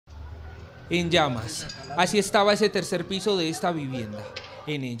En llamas, así estaba ese tercer piso de esta vivienda.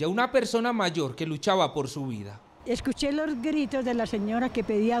 En ella, una persona mayor que luchaba por su vida. Escuché los gritos de la señora que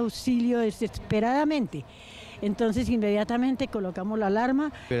pedía auxilio desesperadamente. Entonces inmediatamente colocamos la alarma.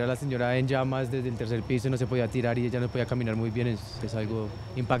 Ver a la señora en llamas desde el tercer piso, no se podía tirar y ella no podía caminar muy bien, es algo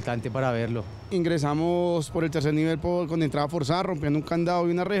impactante para verlo. Ingresamos por el tercer nivel con entrada forzada, rompiendo un candado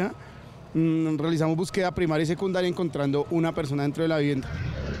y una reja. Realizamos búsqueda primaria y secundaria encontrando una persona dentro de la vivienda.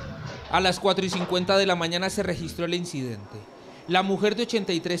 A las 4:50 de la mañana se registró el incidente. La mujer de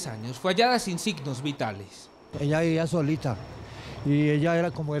 83 años fue hallada sin signos vitales. Ella vivía solita y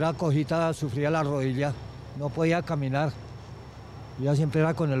ella como era cojita, sufría la rodilla, no podía caminar. Ella siempre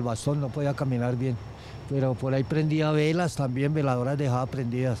era con el bastón, no podía caminar bien. Pero por ahí prendía velas también, veladoras dejaba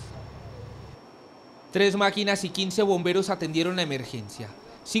prendidas. 3 máquinas y 15 bomberos atendieron la emergencia.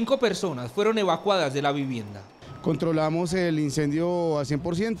 5 personas fueron evacuadas de la vivienda. Controlamos el incendio a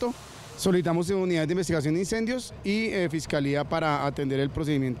 100%, solicitamos unidades de investigación de incendios y fiscalía para atender el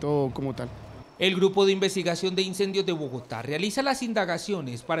procedimiento como tal. El Grupo de Investigación de Incendios de Bogotá realiza las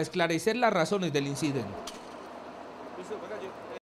indagaciones para esclarecer las razones del incidente.